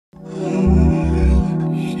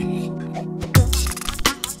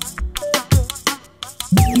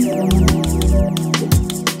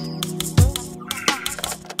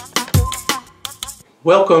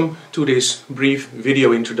Welcome to this brief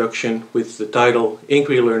video introduction with the title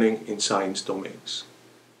Inquiry Learning in Science Domains.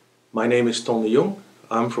 My name is Ton de Jong.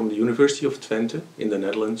 I'm from the University of Twente in the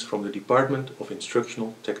Netherlands from the Department of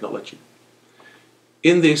Instructional Technology.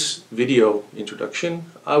 In this video introduction,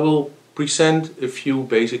 I will present a few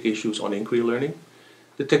basic issues on inquiry learning,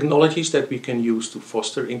 the technologies that we can use to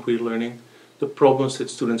foster inquiry learning, the problems that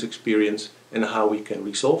students experience, and how we can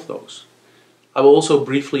resolve those. I will also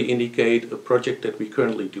briefly indicate a project that we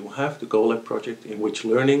currently do have, the GoLab project, in which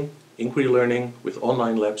inquiry learning with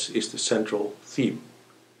online labs is the central theme.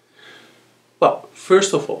 Well,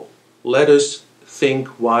 first of all, let us think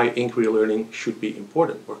why inquiry learning should be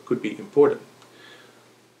important or could be important.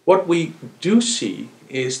 What we do see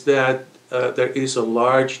is that there is a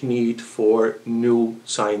large need for new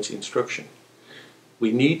science instruction.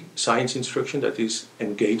 We need science instruction that is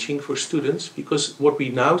engaging for students, because what we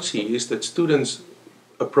now see is that students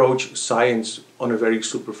approach science on a very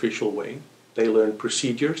superficial way. They learn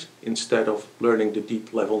procedures instead of learning the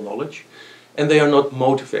deep level knowledge, and they are not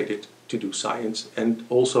motivated to do science, and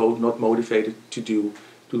also not motivated to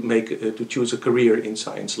choose a career in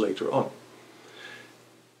science later on.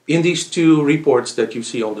 In these two reports that you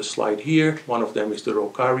see on the slide here, one of them is the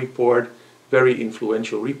ROCA report, very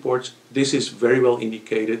influential reports. This is very well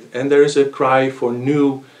indicated, and there is a cry for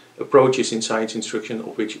new approaches in science instruction,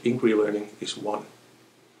 of which inquiry learning is one.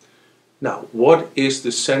 Now, what is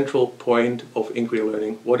the central point of inquiry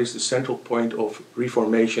learning? What is the central point of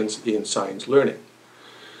reformations in science learning?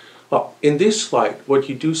 Well, in this slide, what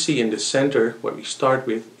you do see in the center, where we start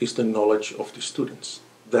with, is the knowledge of the students.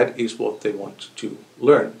 That is what they want to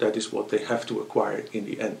learn. That is what they have to acquire in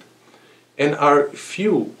the end. And our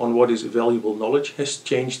view on what is valuable knowledge has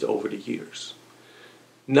changed over the years.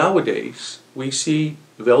 Nowadays, we see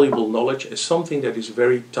valuable knowledge as something that is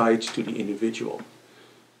very tied to the individual.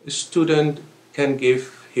 A student can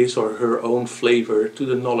give his or her own flavor to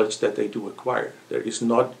the knowledge that they do acquire. There is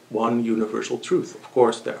not one universal truth. Of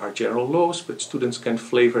course, there are general laws, but students can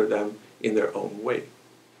flavor them in their own way.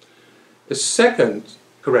 The second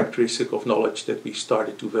characteristic of knowledge that we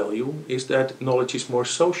started to value is that knowledge is more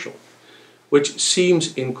social, which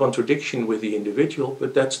seems in contradiction with the individual,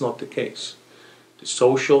 but that's not the case. The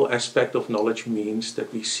social aspect of knowledge means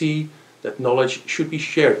that we see that knowledge should be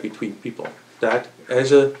shared between people. That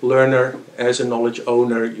as a learner, as a knowledge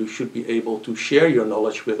owner, you should be able to share your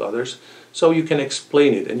knowledge with others so you can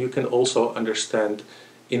explain it, and you can also understand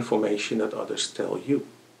information that others tell you.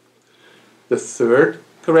 The third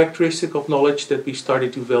characteristic of knowledge that we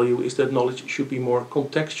started to value is that knowledge should be more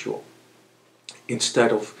contextual.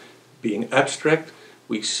 Instead of being abstract,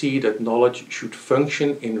 we see that knowledge should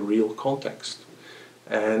function in real context,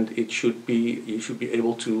 and you should be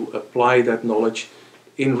able to apply that knowledge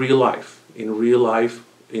in real life,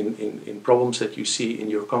 in problems that you see in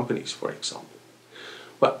your companies, for example.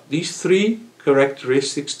 But these three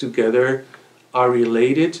characteristics together are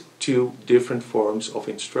related to different forms of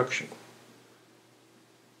instruction.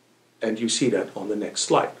 And you see that on the next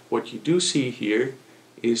slide. What you do see here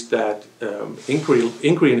is that inquiry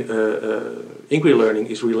learning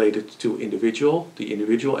is related to the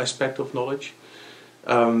individual aspect of knowledge,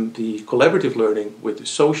 the collaborative learning with the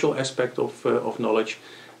social aspect of knowledge,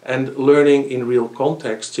 and learning in real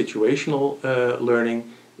context, situational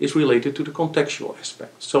learning, is related to the contextual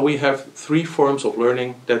aspect. So we have three forms of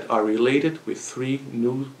learning that are related with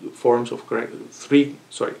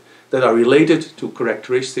that are related to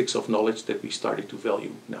characteristics of knowledge that we started to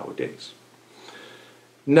value nowadays.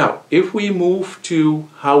 Now, if we move to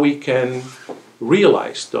how we can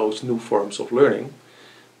realize those new forms of learning,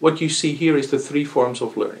 what you see here is the three forms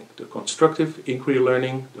of learning: the constructive inquiry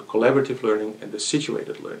learning, the collaborative learning, and the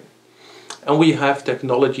situated learning. And we have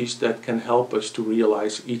technologies that can help us to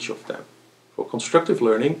realize each of them. For constructive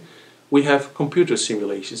learning, we have computer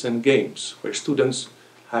simulations and games where students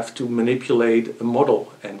have to manipulate a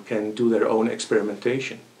model and can do their own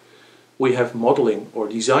experimentation. We have modeling or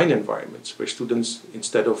design environments where students,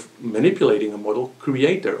 instead of manipulating a model,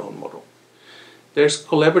 create their own model. There's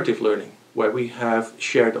collaborative learning, where we have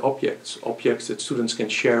shared objects that students can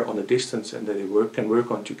share on a distance and that they can work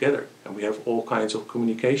on together. And we have all kinds of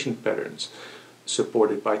communication patterns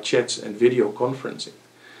supported by chats and video conferencing.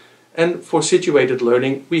 And for situated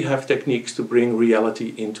learning, we have techniques to bring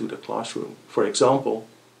reality into the classroom. For example,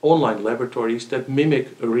 online laboratories that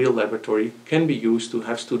mimic a real laboratory can be used to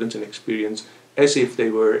have students an experience as if they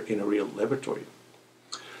were in a real laboratory.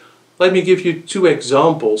 Let me give you two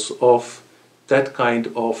examples of that kind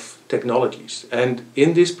of technologies. And in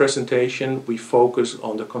this presentation we focus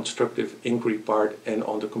on the constructive inquiry part and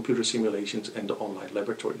on the computer simulations and the online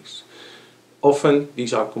laboratories. Often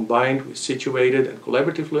these are combined with situated and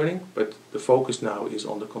collaborative learning, but the focus now is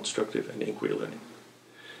on the constructive and inquiry learning.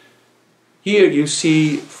 Here you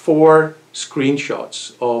see 4 screenshots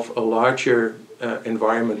of a larger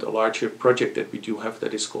environment, a larger project that we do have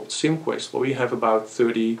that is called Simquest, where we have about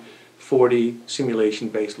 30-40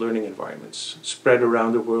 simulation-based learning environments spread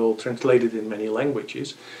around the world, translated in many languages.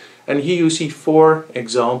 And here you see 4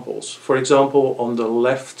 examples. For example, on the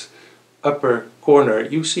left upper corner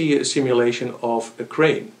you see a simulation of a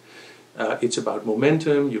crane. It's about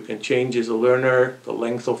momentum. You can change as a learner the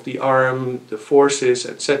length of the arm, the forces,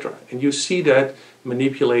 etc. And you see that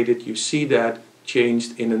manipulated, you see that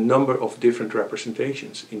changed in a number of different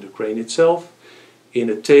representations, in the crane itself, in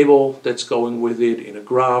a table that's going with it, in a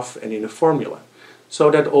graph, and in a formula.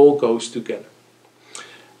 So that all goes together.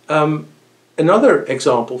 Another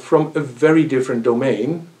example from a very different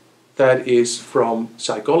domain, that is from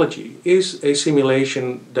psychology, is a simulation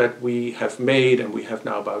that we have made, and we have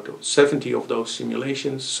now about 70 of those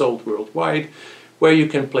simulations sold worldwide, where you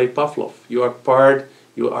can play Pufflov. You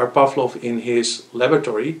are Pufflov in his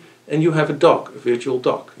laboratory, and you have a dog, a virtual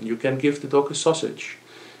dog, and you can give the dog a sausage.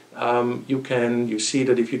 You see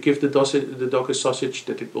that if you give the dog a sausage,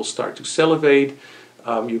 that it will start to salivate.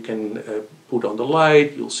 You can put on the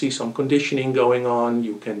light, you'll see some conditioning going on,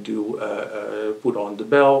 you can put on the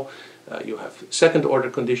bell, you have second order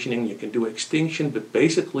conditioning, you can do extinction, but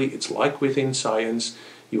basically it's like within science,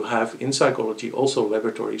 you have in psychology also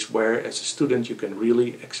laboratories where as a student you can really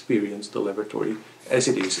experience the laboratory as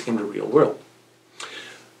it is in the real world.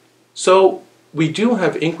 So we do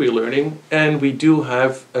have inquiry learning, and we do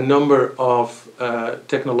have a number of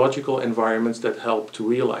technological environments that help to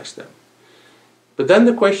realize them. But then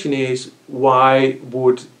the question is, why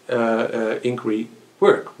would inquiry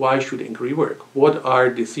work? Why should inquiry work? What are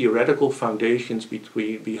the theoretical foundations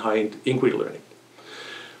behind inquiry learning?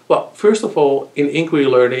 Well, first of all, in inquiry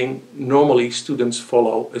learning, normally students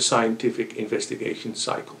follow a scientific investigation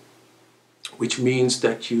cycle, which means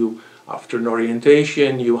that after an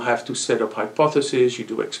orientation, you have to set up hypotheses, you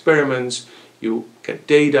do experiments, you get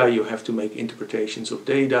data, you have to make interpretations of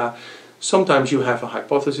data. Sometimes you have a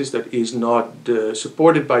hypothesis that is not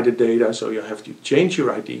supported by the data, so you have to change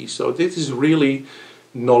your ID. So this is really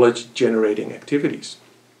knowledge-generating activities.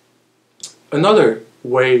 Another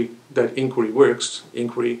way that inquiry works,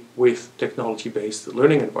 inquiry with technology-based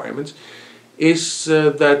learning environments, is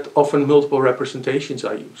that often multiple representations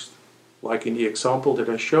are used. Like in the example that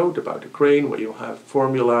I showed about the crane, where you have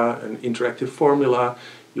formula, an interactive formula,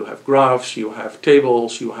 you have graphs, you have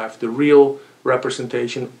tables, you have the real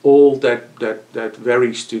representation, all that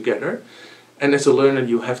varies together. And as a learner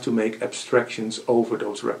you have to make abstractions over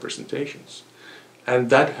those representations.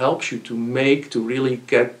 And that helps you to really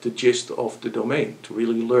get the gist of the domain, to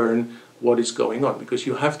really learn what is going on, because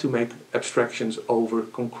you have to make abstractions over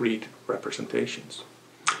concrete representations.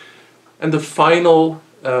 And the final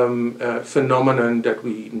phenomenon that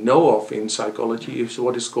we know of in psychology is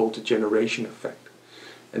what is called the generation effect.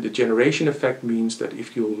 And the generation effect means that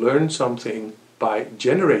if you learn something by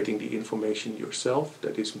generating the information yourself,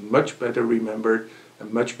 that is much better remembered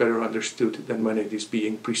and much better understood than when it is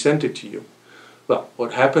being presented to you. Well,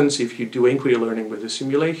 what happens if you do inquiry learning with a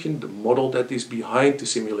simulation? The model that is behind the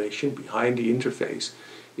simulation, behind the interface,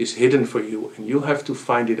 is hidden for you, and you have to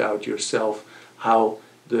find it out yourself how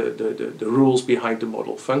the rules behind the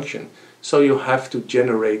model function. So you have to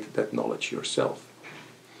generate that knowledge yourself.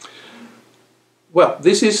 Well,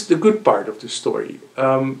 this is the good part of the story.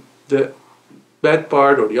 The bad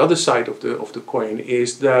part, or the other side of the coin,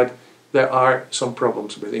 is that there are some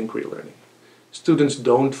problems with inquiry learning. Students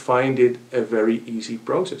don't find it a very easy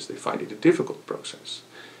process. They find it a difficult process.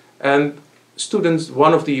 And students,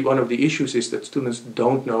 one of the issues is that students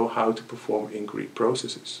don't know how to perform inquiry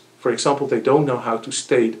processes. For example, they don't know how to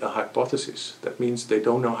state a hypothesis. That means they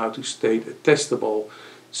don't know how to state a testable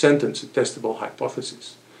sentence, a testable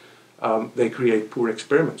hypothesis. They create poor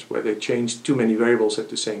experiments where they change too many variables at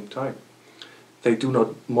the same time. They do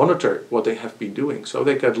not monitor what they have been doing, so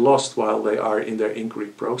they get lost while they are in their inquiry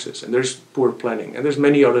process. And there's poor planning, and there's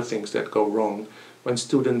many other things that go wrong when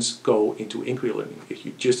students go into inquiry learning. If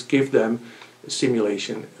you just give them a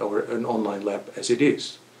simulation or an online lab as it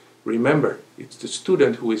is. Remember, it's the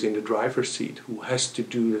student who is in the driver's seat, who has to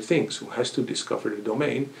do the things, who has to discover the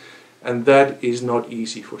domain, and that is not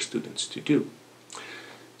easy for students to do.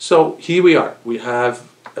 So here we are. We have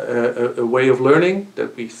a way of learning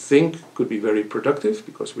that we think could be very productive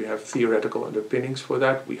because we have theoretical underpinnings for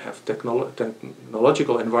that. We have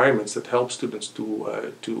technological environments that help students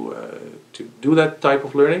to do that type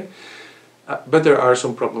of learning. But there are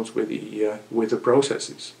some problems with the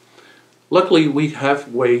processes. Luckily, we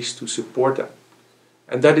have ways to support that.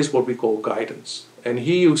 And that is what we call guidance. And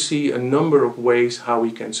here you see a number of ways how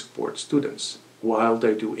we can support students while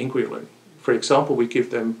they do inquiry learning. For example, we give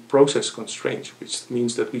them process constraints, which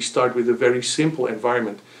means that we start with a very simple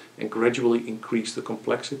environment and gradually increase the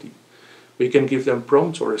complexity. We can give them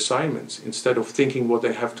prompts or assignments. Instead of thinking what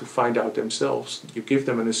they have to find out themselves, you give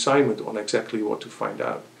them an assignment on exactly what to find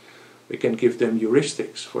out. We can give them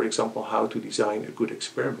heuristics, for example, how to design a good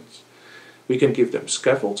experiment. We can give them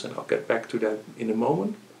scaffolds, and I'll get back to that in a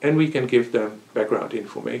moment. And we can give them background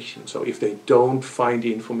information. So if they don't find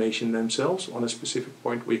the information themselves on a specific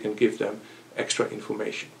point, we can give them extra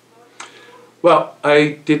information. Well,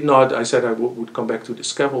 I said I would come back to the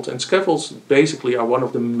scaffolds. And scaffolds basically are one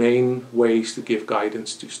of the main ways to give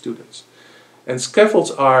guidance to students. And scaffolds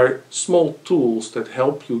are small tools that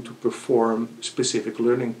help you to perform specific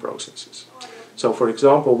learning processes. So for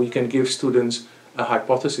example, we can give students a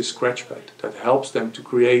hypothesis scratchpad that helps them to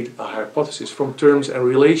create a hypothesis from terms and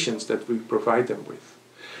relations that we provide them with.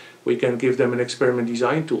 We can give them an experiment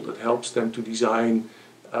design tool that helps them to design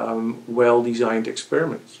well-designed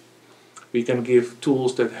experiments. We can give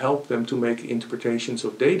tools that help them to make interpretations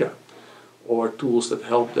of data, or tools that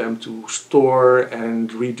help them to store and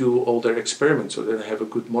redo all their experiments so that they have a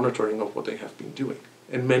good monitoring of what they have been doing,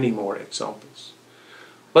 and many more examples.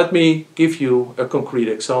 Let me give you a concrete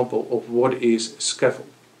example of what is scaffold.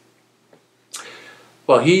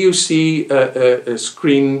 Well, here you see a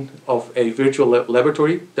screen of a virtual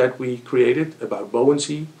laboratory that we created about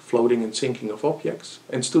buoyancy, floating and sinking of objects.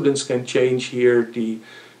 And students can change here the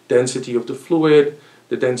density of the fluid,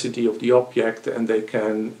 the density of the object, and they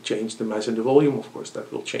can change the mass and the volume. Of course,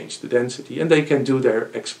 that will change the density, and they can do their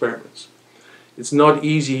experiments. It's not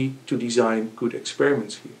easy to design good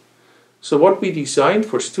experiments here. So what we designed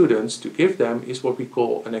for students to give them is what we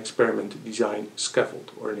call an experiment design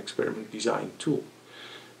scaffold, or an experiment design tool.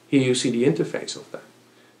 Here you see the interface of that.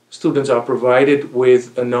 Students are provided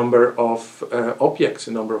with a number of objects,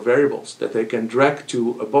 a number of variables that they can drag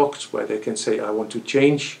to a box where they can say, I want to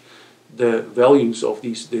change the values of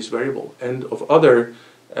this variable. And of other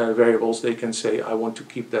variables, they can say, I want to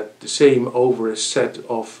keep that the same over a set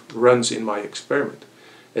of runs in my experiment.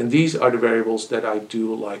 And these are the variables that I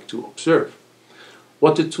do like to observe.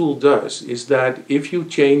 What the tool does is that if you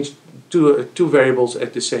change two variables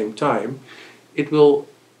at the same time, it will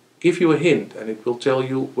give you a hint, and it will tell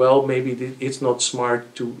you, well, maybe it's not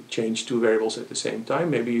smart to change two variables at the same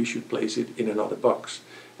time. Maybe you should place it in another box.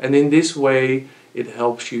 And in this way, it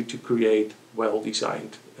helps you to create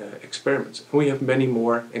well-designed experiments. And we have many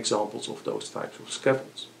more examples of those types of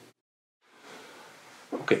scaffolds.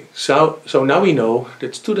 Okay, so now we know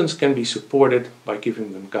that students can be supported by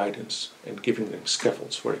giving them guidance and giving them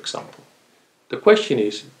scaffolds, for example. The question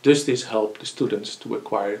is, does this help the students to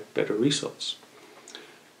acquire better results?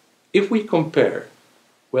 If we compare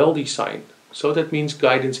well-designed, so that means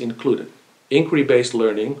guidance included, inquiry-based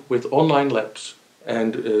learning with online labs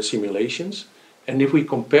and simulations, and if we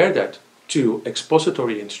compare that to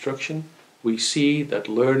expository instruction, we see that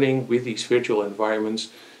learning with these virtual environments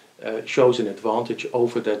shows an advantage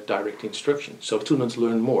over that direct instruction. So students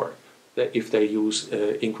learn more if they use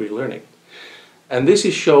inquiry learning. And this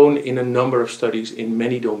is shown in a number of studies in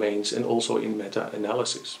many domains and also in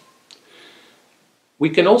meta-analysis. We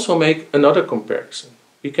can also make another comparison.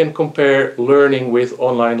 We can compare learning with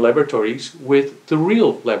online laboratories with the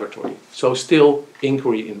real laboratory, so still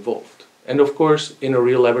inquiry involved. And of course, in a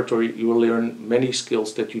real laboratory, you will learn many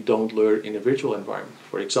skills that you don't learn in a virtual environment.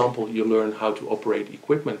 For example, you learn how to operate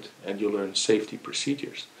equipment and you learn safety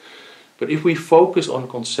procedures. But if we focus on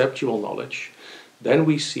conceptual knowledge, then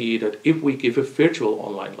we see that if we give a virtual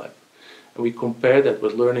online lab and we compare that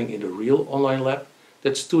with learning in the real online lab,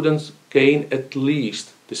 that students gain at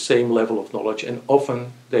least the same level of knowledge, and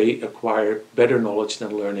often they acquire better knowledge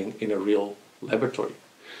than learning in a real laboratory.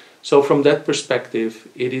 So from that perspective,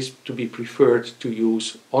 it is to be preferred to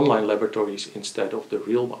use online laboratories instead of the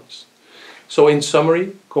real ones. So in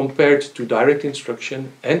summary, compared to direct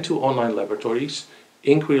instruction and to online laboratories,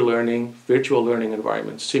 inquiry learning, virtual learning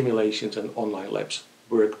environments, simulations and online labs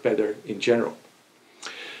work better in general.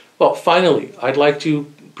 Well, finally, I'd like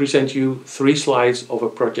to present you 3 slides of a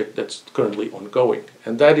project that's currently ongoing,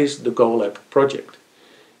 and that is the GoLab project.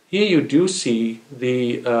 Here you do see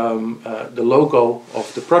the logo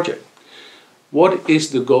of the project. What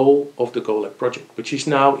is the goal of the GoLab project, which is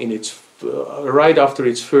now in its right after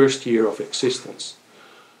its first year of existence.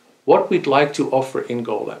 What we'd like to offer in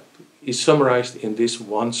GoLab is summarized in this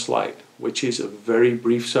one slide, which is a very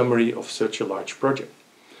brief summary of such a large project.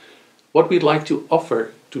 What we'd like to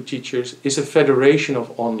offer to teachers is a federation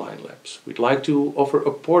of online labs. We'd like to offer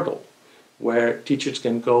a portal where teachers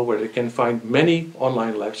can go, where they can find many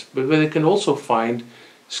online labs, but where they can also find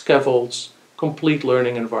scaffolds, complete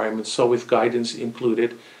learning environments, so with guidance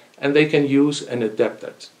included, and they can use and adapt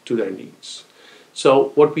that to their needs.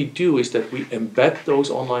 So what we do is that we embed those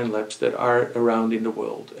online labs that are around in the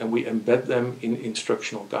world, and we embed them in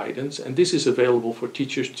instructional guidance, and this is available for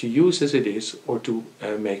teachers to use as it is or to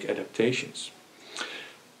make adaptations.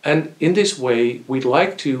 And in this way, we'd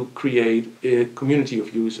like to create a community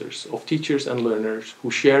of users, of teachers and learners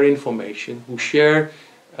who share information, who share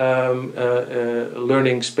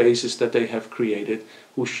learning spaces that they have created,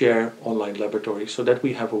 who share online laboratories, so that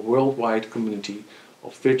we have a worldwide community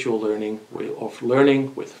of virtual learning, of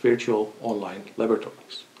learning with virtual online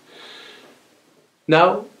laboratories.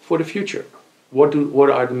 Now, for the future, what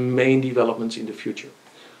are the main developments in the future?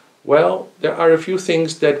 Well, there are a few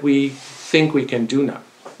things that we think we can do now.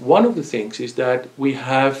 One of the things is that we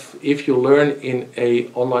have, if you learn in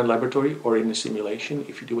an online laboratory or in a simulation,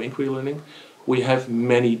 if you do inquiry learning, we have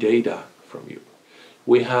many data from you.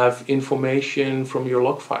 We have information from your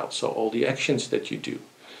log file, so all the actions that you do.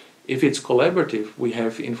 If it's collaborative, we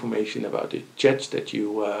have information about the chats that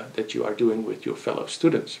you are doing with your fellow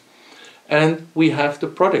students. And we have the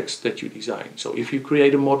products that you design. So if you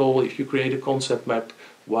create a model, if you create a concept map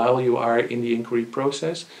while you are in the inquiry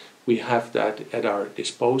process, we have that at our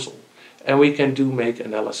disposal. And we can make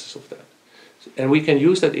analysis of that. And we can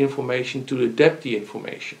use that information to adapt the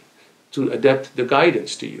information, to adapt the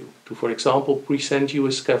guidance to you, to, for example, present you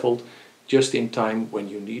a scaffold just in time when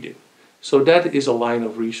you need it. So that is a line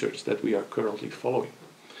of research that we are currently following.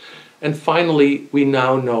 And finally, we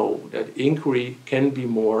now know that inquiry can be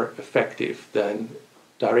more effective than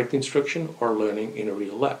direct instruction or learning in a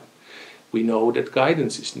real lab. We know that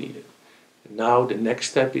guidance is needed. And now the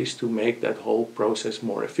next step is to make that whole process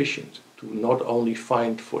more efficient, to not only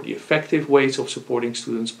find for the effective ways of supporting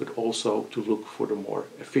students, but also to look for the more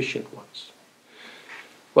efficient ones.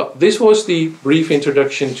 Well, this was the brief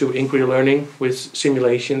introduction to inquiry learning with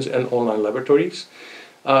simulations and online laboratories.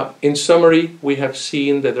 In summary, we have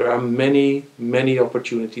seen that there are many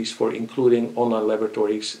opportunities for including online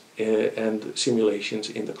laboratories and simulations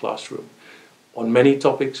in the classroom on many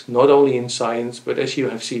topics, not only in science, but as you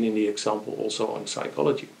have seen in the example, also on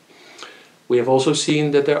psychology. We have also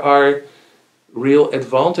seen that there are real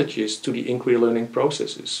advantages to the inquiry learning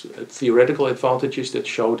processes, theoretical advantages that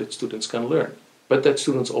show that students can learn, but that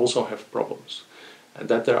students also have problems, and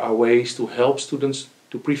that there are ways to help students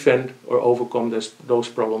to prevent or overcome those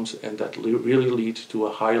problems, and that really lead to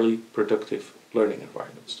a highly productive learning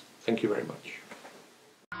environment. Thank you very much.